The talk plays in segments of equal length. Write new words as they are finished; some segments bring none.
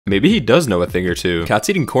Maybe he does know a thing or two. Cat's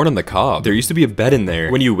eating corn on the cob. There used to be a bed in there.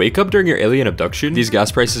 When you wake up during your alien abduction, these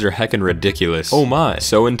gas prices are heckin' ridiculous. Oh my,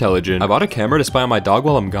 so intelligent. I bought a camera to spy on my dog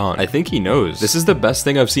while I'm gone. I think he knows. This is the best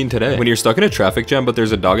thing I've seen today. When you're stuck in a traffic jam but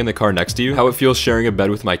there's a dog in the car next to you, how it feels sharing a bed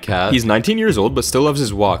with my cat. He's 19 years old but still loves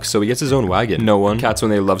his walks, so he gets his own wagon. No one. Cats when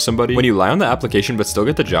they love somebody. When you lie on the application but still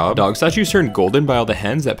get the job. Dog statues turn golden by all the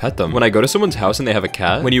hands that pet them. When I go to someone's house and they have a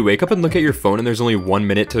cat. When you wake up and look at your phone and there's only 1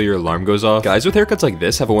 minute till your alarm goes off. Guys with haircuts like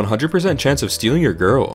this have a 100% chance of stealing your girl.